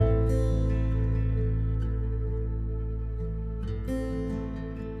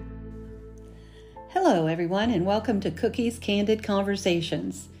Hello, everyone, and welcome to Cookie's Candid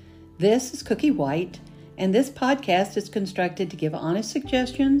Conversations. This is Cookie White, and this podcast is constructed to give honest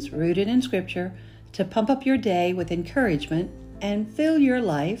suggestions rooted in Scripture to pump up your day with encouragement and fill your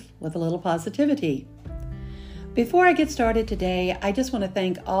life with a little positivity. Before I get started today, I just want to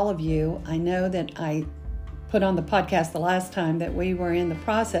thank all of you. I know that I put on the podcast the last time that we were in the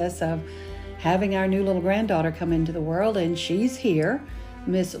process of having our new little granddaughter come into the world, and she's here.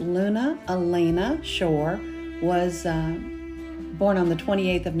 Miss Luna Elena Shore was born on the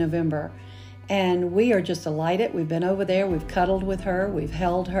 28th of November, and we are just delighted. We've been over there, we've cuddled with her, we've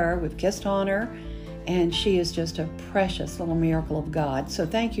held her, we've kissed on her, and she is just a precious little miracle of God. So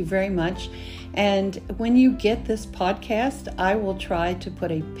thank you very much. And when you get this podcast, I will try to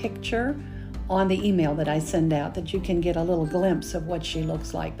put a picture on the email that I send out that you can get a little glimpse of what she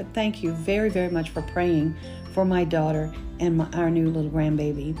looks like. But thank you very, very much for praying for my daughter and our new little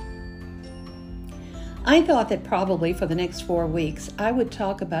grandbaby. I thought that probably for the next 4 weeks, I would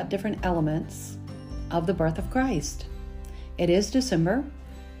talk about different elements of the birth of Christ. It is December.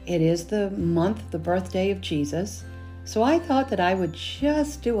 It is the month, the birthday of Jesus. So I thought that I would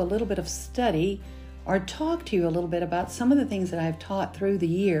just do a little bit of study or talk to you a little bit about some of the things that I've taught through the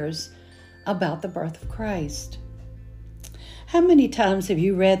years about the birth of Christ. How many times have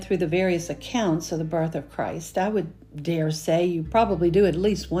you read through the various accounts of the birth of Christ? I would dare say you probably do at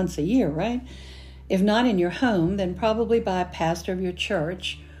least once a year, right? If not in your home, then probably by a pastor of your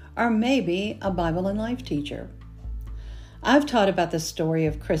church or maybe a Bible and life teacher. I've taught about the story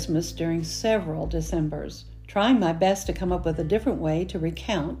of Christmas during several Decembers, trying my best to come up with a different way to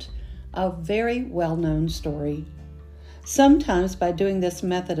recount a very well-known story. Sometimes by doing this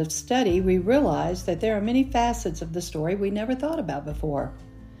method of study, we realize that there are many facets of the story we never thought about before.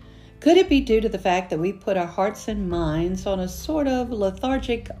 Could it be due to the fact that we put our hearts and minds on a sort of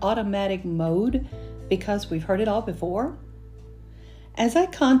lethargic automatic mode because we've heard it all before? As I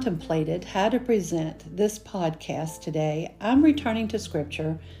contemplated how to present this podcast today, I'm returning to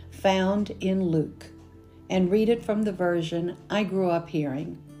Scripture found in Luke and read it from the version I grew up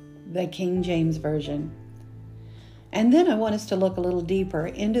hearing, the King James Version. And then I want us to look a little deeper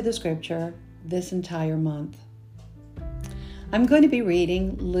into the Scripture this entire month. I'm going to be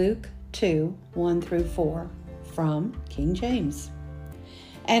reading Luke 2, 1 through 4 from King James.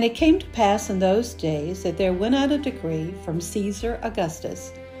 And it came to pass in those days that there went out a decree from Caesar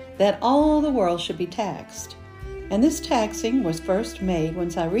Augustus that all the world should be taxed. And this taxing was first made when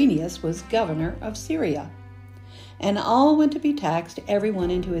Cyrenius was governor of Syria. And all went to be taxed,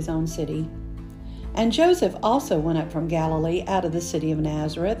 everyone into his own city. And Joseph also went up from Galilee out of the city of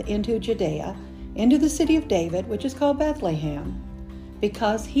Nazareth into Judea, into the city of David, which is called Bethlehem,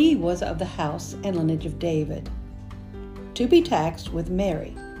 because he was of the house and lineage of David, to be taxed with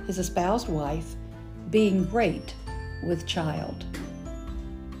Mary, his espoused wife, being great with child.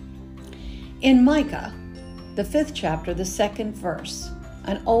 In Micah, the 5th chapter, the 2nd verse,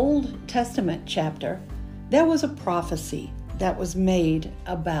 an Old Testament chapter, there was a prophecy that was made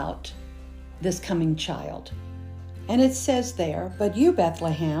about this coming child. And it says there, "But you,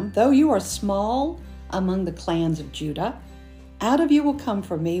 Bethlehem, though you are small among the clans of Judah, out of you will come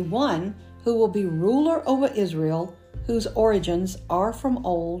for me one who will be ruler over Israel, whose origins are from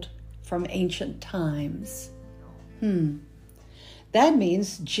old, from ancient times." That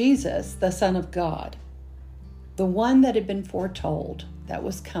means Jesus, the Son of God, the one that had been foretold that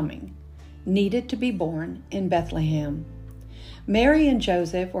was coming, needed to be born in Bethlehem. Mary and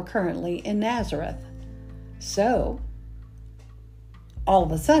Joseph were currently in Nazareth. So, all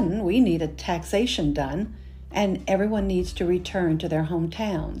of a sudden, we need a taxation done, and everyone needs to return to their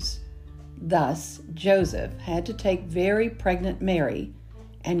hometowns. Thus, Joseph had to take very pregnant Mary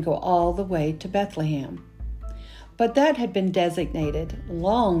and go all the way to Bethlehem. But that had been designated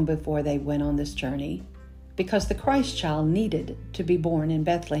long before they went on this journey, because the Christ child needed to be born in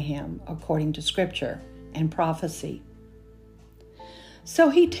Bethlehem, according to Scripture and prophecy.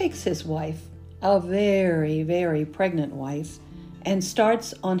 So he takes his wife, a very, very pregnant wife, and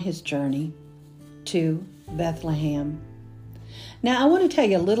starts on his journey to Bethlehem. Now, I want to tell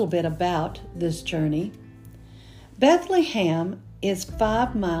you a little bit about this journey. Bethlehem is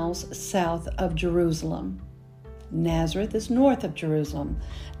 5 miles south of Jerusalem. Nazareth is north of Jerusalem.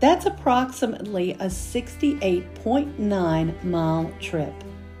 That's approximately a 68.9-mile trip.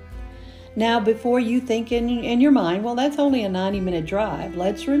 Now, before you think in your mind, well, that's only a 90-minute drive,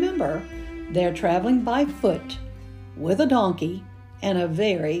 let's remember they're traveling by foot with a donkey and a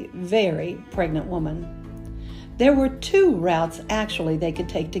very, very pregnant woman. There were 2 routes actually they could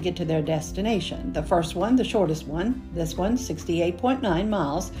take to get to their destination. The first one, the shortest one, this one, 68.9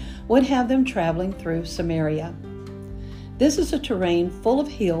 miles, would have them traveling through Samaria. This is a terrain full of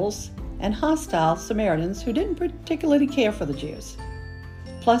hills and hostile Samaritans who didn't particularly care for the Jews.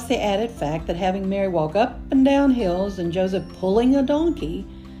 Plus the added fact that having Mary walk up and down hills and Joseph pulling a donkey,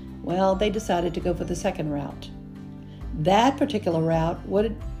 well, they decided to go for the second route. That particular route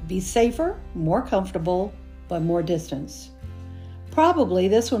would be safer, more comfortable, but more distance. Probably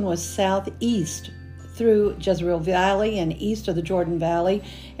this one was southeast through Jezreel Valley and east of the Jordan Valley,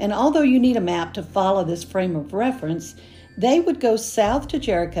 and although you need a map to follow this frame of reference, they would go south to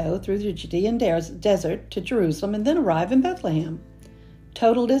Jericho through the Judean desert to Jerusalem and then arrive in Bethlehem.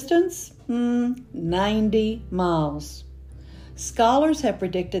 Total distance? 90 miles. Scholars have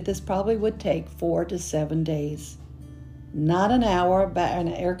predicted this probably would take 4 to 7 days. Not an hour by an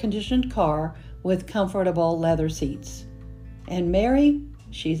air-conditioned car with comfortable leather seats. And Mary,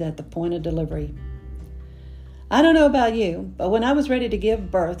 she's at the point of delivery. I don't know about you, but when I was ready to give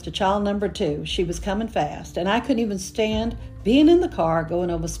birth to child number 2, she was coming fast, and I couldn't even stand being in the car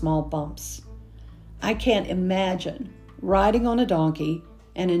going over small bumps. I can't imagine riding on a donkey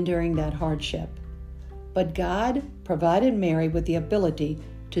and enduring that hardship. But God provided Mary with the ability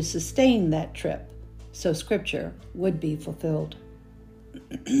to sustain that trip, so Scripture would be fulfilled.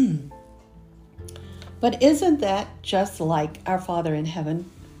 But isn't that just like our Father in heaven?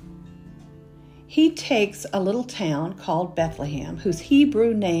 He takes a little town called Bethlehem, whose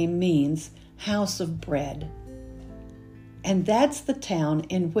Hebrew name means house of bread. And that's the town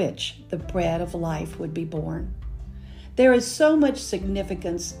in which the bread of life would be born. There is so much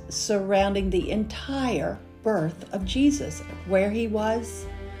significance surrounding the entire birth of Jesus, where he was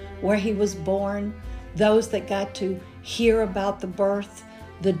born, those that got to hear about the birth,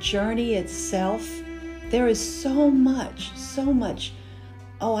 the journey itself. There is so much,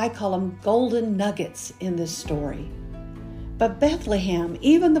 I call them golden nuggets in this story. But Bethlehem,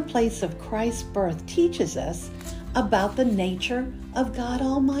 even the place of Christ's birth, teaches us about the nature of God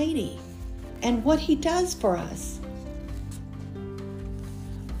Almighty and what he does for us.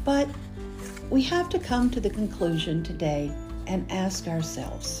 But we have to come to the conclusion today and ask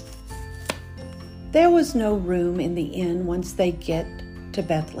ourselves, there was no room in the inn once they get to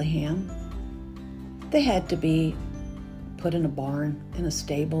Bethlehem. They had to be put in a barn, in a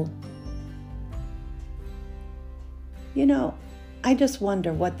stable. You know, I just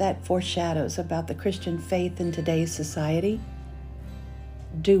wonder what that foreshadows about the Christian faith in today's society.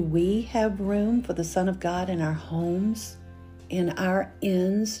 Do we have room for the Son of God in our homes, in our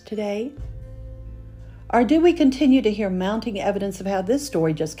inns today? Or do we continue to hear mounting evidence of how this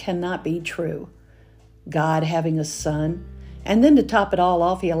story just cannot be true? God having a son, and then to top it all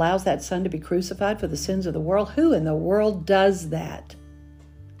off, he allows that son to be crucified for the sins of the world. Who in the world does that?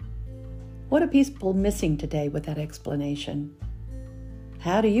 What are people missing today with that explanation?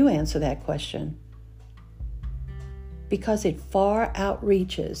 How do you answer that question? Because it far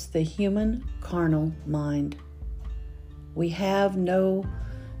outreaches the human carnal mind. We have no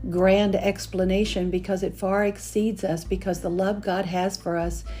grand explanation because it far exceeds us, because the love God has for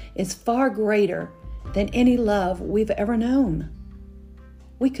us is far greater than any love we've ever known.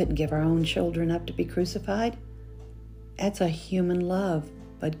 We couldn't give our own children up to be crucified. That's a human love.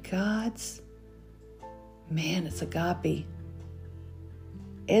 But God's, man, it's agape.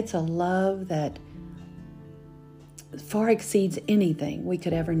 It's a love that far exceeds anything we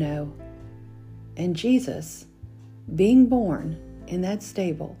could ever know. And Jesus, being born in that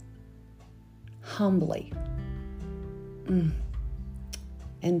stable, humbly,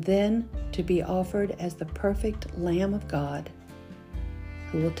 and then to be offered as the perfect Lamb of God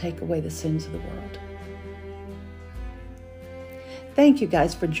who will take away the sins of the world. Thank you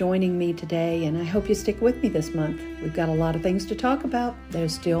guys for joining me today, and I hope you stick with me this month. We've got a lot of things to talk about.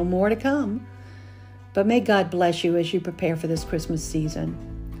 There's still more to come. But may God bless you as you prepare for this Christmas season.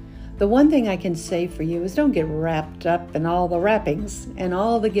 The one thing I can say for you is don't get wrapped up in all the wrappings and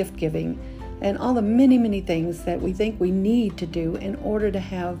all the gift giving and all the many, many things that we think we need to do in order to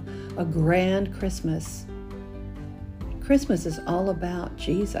have a grand Christmas. Christmas is all about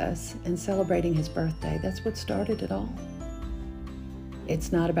Jesus and celebrating his birthday. That's what started it all.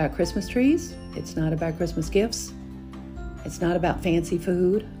 It's not about Christmas trees. It's not about Christmas gifts. It's not about fancy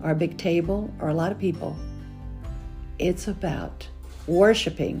food or a big table or a lot of people. It's about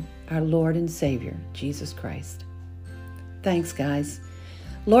worshiping our Lord and Savior, Jesus Christ. Thanks, guys.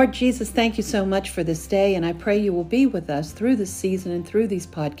 Lord Jesus, thank you so much for this day, and I pray you will be with us through this season and through these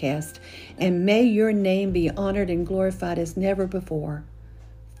podcasts, and may your name be honored and glorified as never before.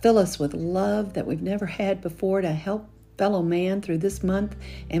 Fill us with love that we've never had before to help fellow man through this month,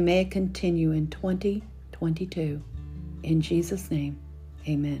 and may it continue in 2022. In Jesus' name,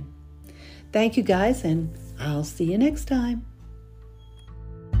 amen. Thank you guys, and I'll see you next time.